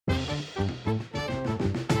Hey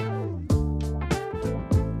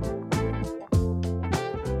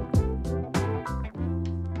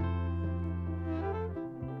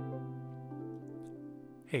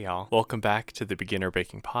y'all, welcome back to the Beginner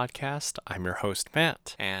Baking Podcast. I'm your host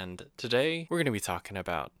Matt, and today we're going to be talking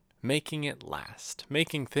about making it last.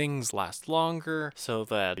 Making things last longer so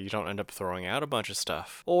that you don't end up throwing out a bunch of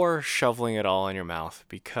stuff or shoveling it all in your mouth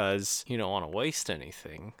because you don't want to waste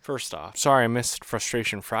anything. First off, sorry I missed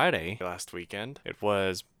Frustration Friday last weekend. It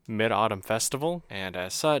was Mid-Autumn Festival, and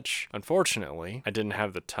as such, unfortunately, I didn't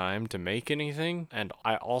have the time to make anything, and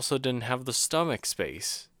I also didn't have the stomach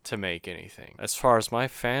space to make anything. As far as my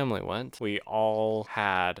family went, we all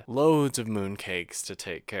had loads of mooncakes to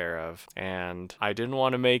take care of, and I didn't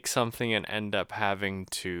want to make something and end up having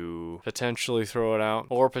to potentially throw it out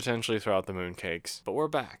or potentially throw out the mooncakes. But we're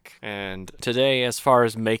back. And today, as far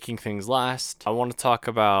as making things last, I want to talk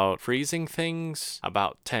about freezing things,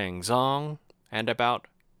 about Tangzong, and about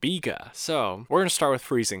Biga. So, we're going to start with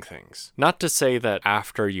freezing things. Not to say that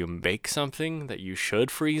after you make something that you should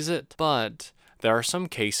freeze it, but there are some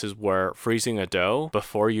cases where freezing a dough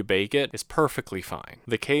before you bake it is perfectly fine.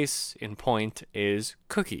 The case in point is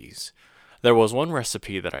cookies. There was one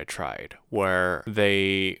recipe that I tried where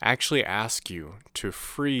they actually ask you to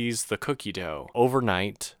freeze the cookie dough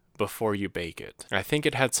overnight before you bake it. I think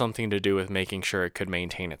it had something to do with making sure it could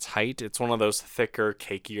maintain its height. It's one of those thicker,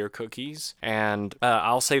 cakier cookies. And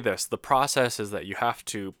I'll say this, the process is that you have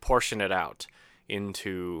to portion it out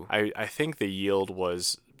into, I think the yield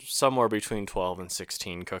was somewhere between 12 and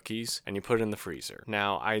 16 cookies, and you put it in the freezer.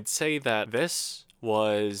 Now, I'd say that this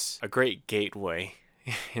was a great gateway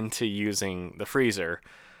into using the freezer,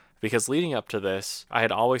 because leading up to this, I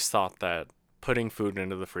had always thought that putting food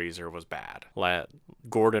into the freezer was bad.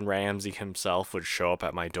 Gordon Ramsay himself would show up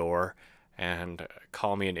at my door and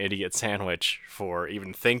call me an idiot sandwich for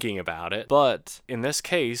even thinking about it. But in this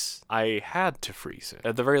case, I had to freeze it,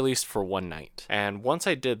 at the very least for one night. And once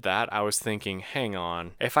I did that, I was thinking, hang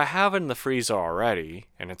on, if I have it in the freezer already,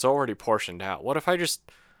 and it's already portioned out, what if I just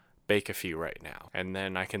bake a few right now? And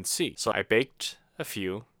then I can see. So I baked a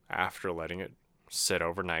few after letting it sit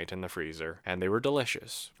overnight in the freezer, and they were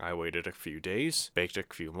delicious. I waited a few days, baked a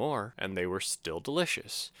few more, and they were still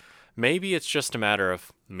delicious. Maybe it's just a matter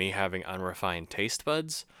of me having unrefined taste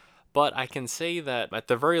buds, but I can say that at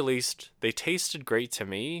the very least, they tasted great to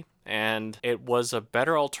me, and it was a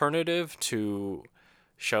better alternative to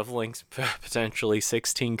shoveling potentially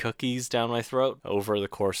 16 cookies down my throat over the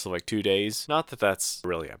course of like 2 days. Not that that's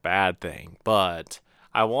really a bad thing, but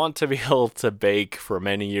I want to be able to bake for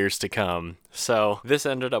many years to come, so this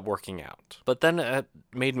ended up working out. But then it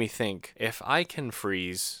made me think, if I can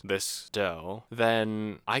freeze this dough,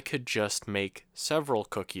 then I could just make several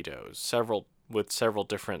cookie doughs, with several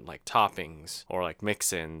different like toppings or like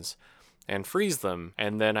mix-ins, and freeze them,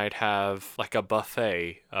 and then I'd have like a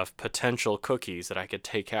buffet of potential cookies that I could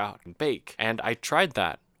take out and bake. And I tried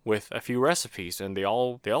that with a few recipes, and they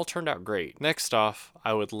all turned out great. Next off,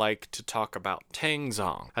 I would like to talk about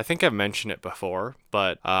Tangzong. I think I've mentioned it before,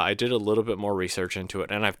 but I did a little bit more research into it,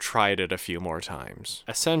 and I've tried it a few more times.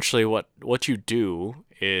 Essentially, what you do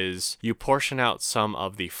is you portion out some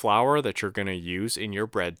of the flour that you're going to use in your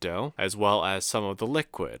bread dough, as well as some of the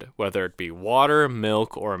liquid, whether it be water,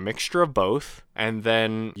 milk, or a mixture of both, and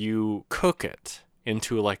then you cook it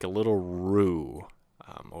into like a little roux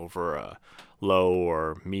over a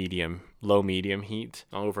low medium heat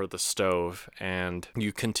over the stove, and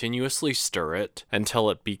you continuously stir it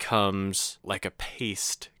until it becomes like a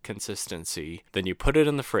paste consistency. Then you put it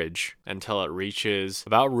in the fridge until it reaches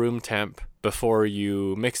about room temp before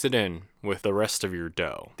you mix it in with the rest of your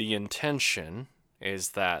dough. The intention is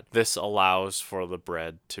that this allows for the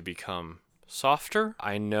bread to become softer.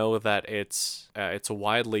 I know that it's a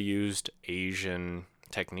widely used Asian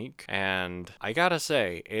technique, and I gotta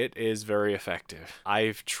say, it is very effective.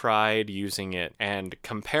 I've tried using it and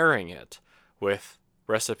comparing it with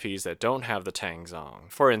recipes that don't have the Tangzong.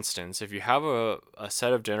 For instance, if you have a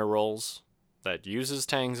set of dinner rolls that uses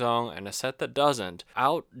Tangzong and a set that doesn't,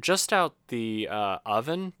 out the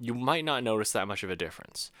oven, you might not notice that much of a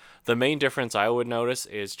difference. The main difference I would notice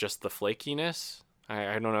is just the flakiness.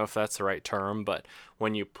 I don't know if that's the right term, but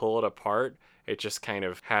when you pull it apart, it just kind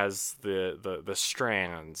of has the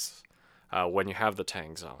strands when you have the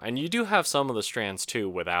Tangzong. And you do have some of the strands too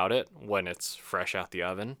without it when it's fresh out the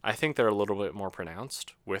oven. I think they're a little bit more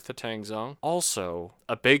pronounced with the Tangzong. Also,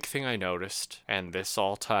 a big thing I noticed, and this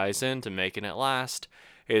all ties into making it last,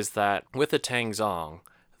 is that with the Tangzong,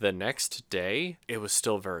 the next day, it was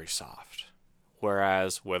still very soft.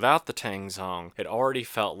 Whereas without the Tangzong, it already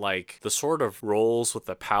felt like the sort of rolls with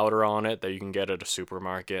the powder on it that you can get at a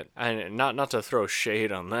supermarket. And not to throw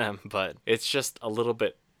shade on them, but it's just a little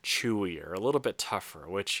bit chewier, a little bit tougher,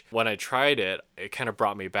 which when I tried it, it kind of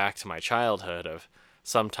brought me back to my childhood of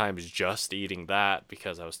sometimes just eating that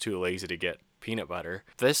because I was too lazy to get peanut butter.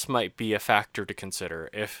 This might be a factor to consider.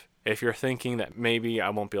 If you're thinking that maybe I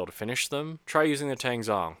won't be able to finish them, try using the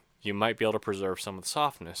Tangzong. You might be able to preserve some of the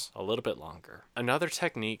softness a little bit longer. Another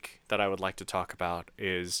technique that I would like to talk about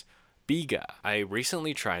is biga. I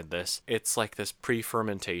recently tried this. It's like this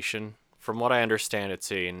pre-fermentation. From what I understand,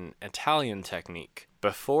 it's an Italian technique.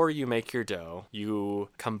 Before you make your dough, you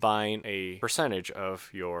combine a percentage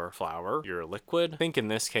of your flour, your liquid. I think in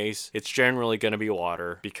this case, it's generally going to be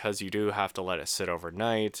water because you do have to let it sit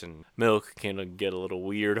overnight and milk can get a little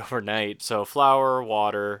weird overnight. So flour,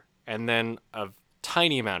 water, and then a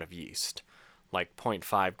tiny amount of yeast, like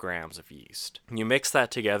 0.5 grams of yeast. You mix that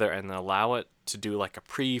together and then allow it to do like a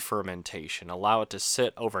pre-fermentation. Allow it to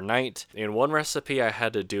sit overnight. In one recipe, I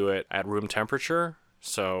had to do it at room temperature.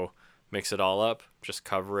 So mix it all up, just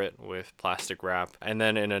cover it with plastic wrap. And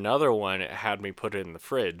then in another one, it had me put it in the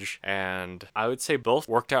fridge. And I would say both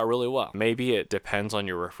worked out really well. Maybe it depends on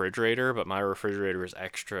your refrigerator, but my refrigerator is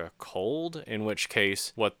extra cold, in which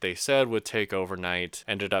case what they said would take overnight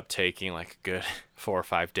ended up taking like a good 4 or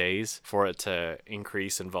 5 days for it to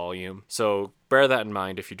increase in volume. So bear that in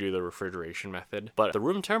mind if you do the refrigeration method. But the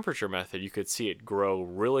room temperature method, you could see it grow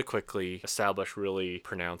really quickly, establish really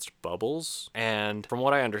pronounced bubbles. And from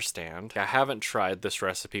what I understand, I haven't tried this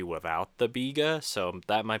recipe without the biga, so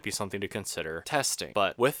that might be something to consider testing.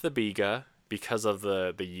 But with the biga, because of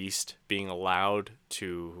the yeast being allowed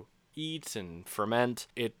to eat and ferment,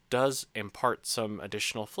 it does impart some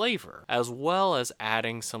additional flavor, as well as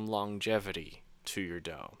adding some longevity to your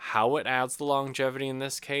dough. How it adds the longevity in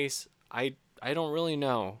this case, I don't really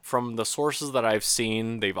know. From the sources that I've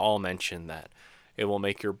seen, they've all mentioned that it will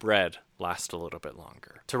make your bread last a little bit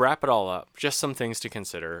longer. To wrap it all up, just some things to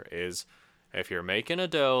consider is if you're making a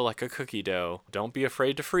dough like a cookie dough, don't be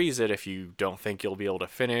afraid to freeze it if you don't think you'll be able to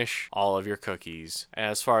finish all of your cookies.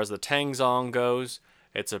 As far as the Tangzong goes,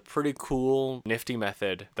 it's a pretty cool, nifty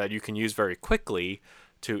method that you can use very quickly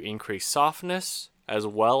to increase softness as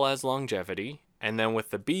well as longevity. And then with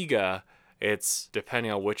the biga, it's,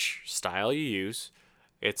 depending on which style you use,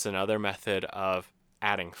 it's another method of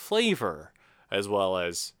adding flavor as well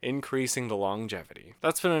as increasing the longevity.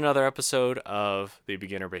 That's been another episode of the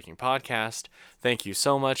Beginner Baking Podcast. Thank you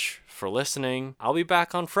so much for listening. I'll be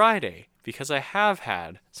back on Friday because I have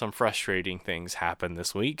had some frustrating things happen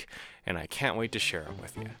this week, and I can't wait to share them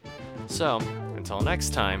with you. So, until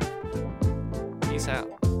next time, peace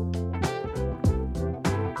out.